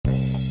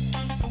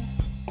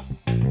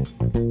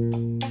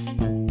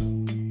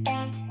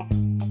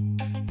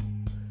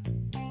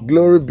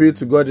Glory be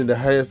to God in the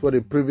highest. What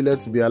a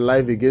privilege to be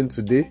alive again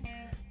today.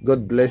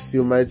 God bless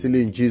you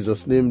mightily in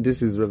Jesus' name.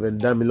 This is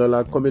Reverend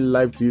Damilola coming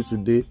live to you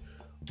today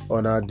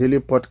on our daily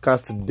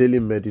podcast, Daily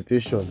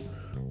Meditation.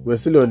 We're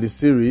still on the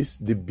series,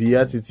 The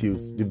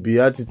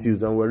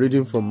Beatitudes, and we're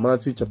reading from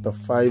Matthew chapter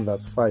 5,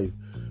 verse 5.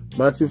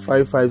 Matthew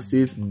 5:5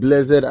 says,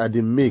 "Blessed are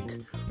the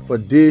meek, for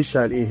they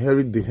shall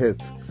inherit the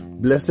earth."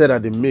 Blessed are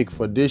the meek,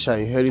 for they shall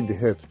inherit the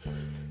earth.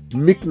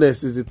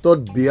 Meekness is the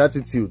third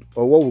beatitude,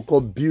 or what we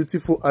call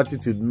beautiful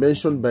attitude,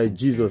 mentioned by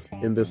Jesus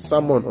in the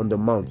Sermon on the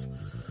Mount.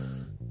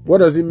 What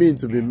does it mean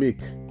to be meek?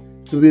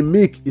 To be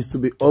meek is to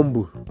be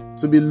humble,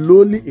 to be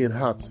lowly in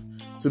heart,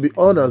 to be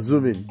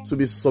unassuming, to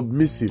be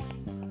submissive.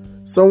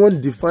 Someone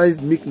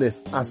defines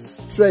meekness as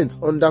strength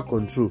under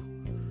control.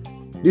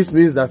 This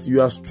means that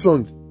you are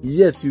strong,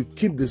 yet you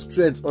keep the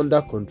strength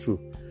under control.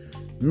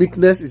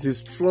 Meekness is a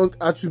strong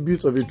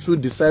attribute of a true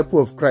disciple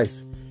of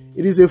Christ.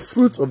 It is a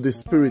fruit of the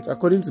Spirit,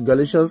 according to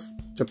Galatians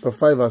chapter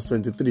 5, verse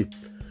 23.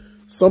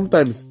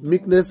 Sometimes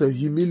meekness or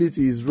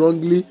humility is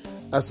wrongly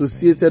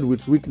associated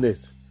with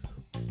weakness.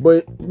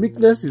 But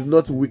meekness is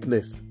not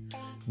weakness.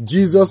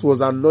 Jesus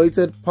was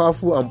anointed,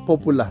 powerful, and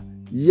popular,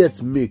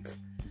 yet meek.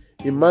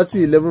 In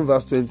Matthew 11,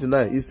 verse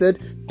 29, he said,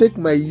 "Take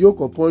my yoke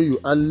upon you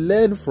and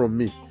learn from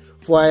me,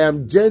 for I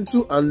am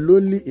gentle and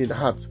lowly in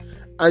heart,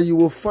 and you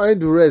will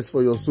find rest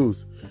for your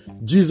souls."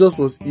 Jesus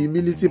was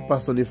humility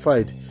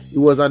personified. He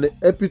was an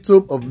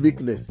epitome of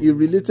meekness. He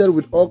related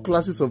with all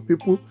classes of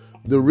people: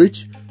 the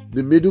rich,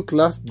 the middle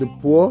class, the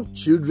poor,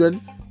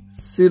 children,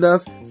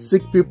 sinners,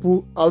 sick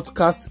people,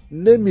 outcasts,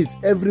 name it,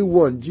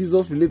 everyone.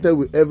 Jesus related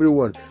with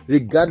everyone,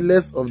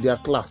 regardless of their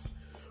class.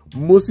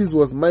 Moses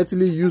was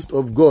mightily used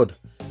of God,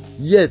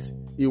 yet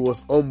he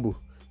was humble.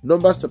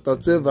 Numbers chapter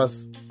 12,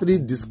 verse 3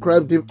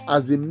 described him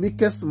as the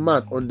meekest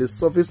man on the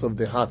surface of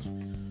the earth.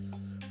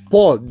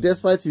 Paul,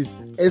 despite his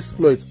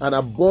exploits and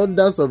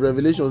abundance of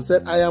revelation,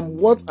 said, "I am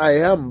what I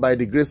am by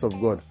the grace of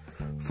God."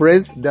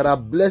 Friends, there are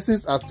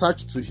blessings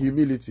attached to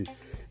humility.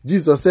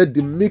 Jesus said,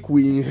 "The meek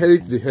will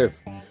inherit the earth."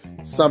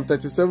 Psalm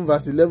 37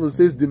 verse 11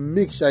 says, "The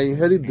meek shall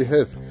inherit the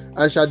earth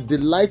and shall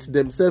delight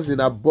themselves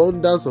in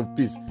abundance of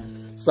peace."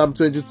 Psalm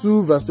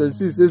 22 verse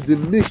 26 says, "The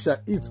meek shall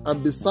eat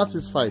and be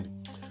satisfied."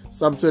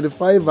 Psalm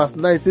 25 verse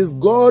 9 says,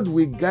 "God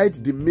will guide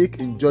the meek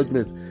in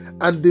judgment,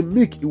 and the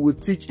meek he will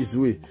teach his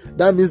way."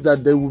 That means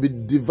that there will be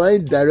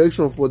divine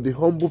direction for the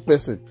humble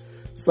person.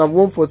 Psalm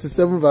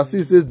 147 verse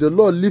 6 says, "The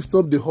Lord lifts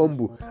up the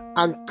humble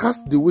and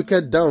casts the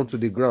wicked down to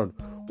the ground."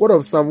 What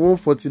of Psalm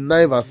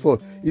 149 verse 4?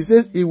 It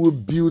says, "He will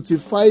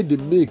beautify the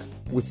meek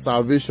with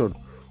salvation."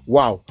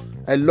 Wow.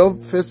 I love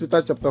 1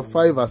 Peter chapter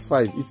 5 verse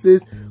 5. It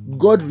says,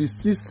 "God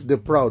resists the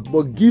proud,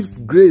 but gives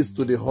grace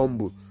to the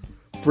humble."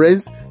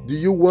 Friends, do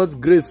you want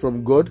grace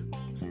from God?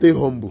 Stay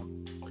humble,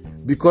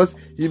 because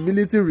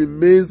humility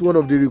remains one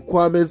of the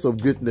requirements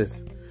of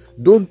greatness.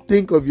 Don't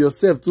think of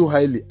yourself too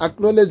highly.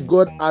 Acknowledge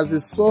God as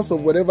a source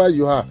of whatever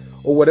you are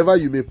or whatever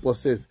you may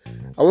possess.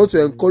 I want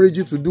to encourage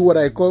you to do what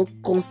I call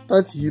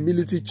constant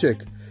humility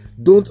check.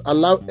 Don't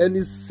allow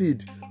any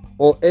seed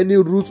or any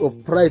root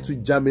of pride to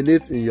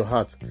germinate in your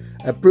heart.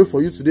 I pray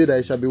for you today that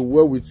it shall be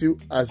well with you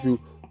as you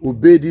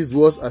obey these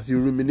words, as you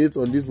ruminate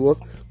on these words.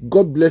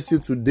 God bless you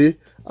today.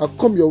 I'll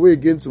come your way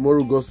again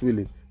tomorrow, God's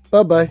willing.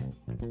 Bye-bye.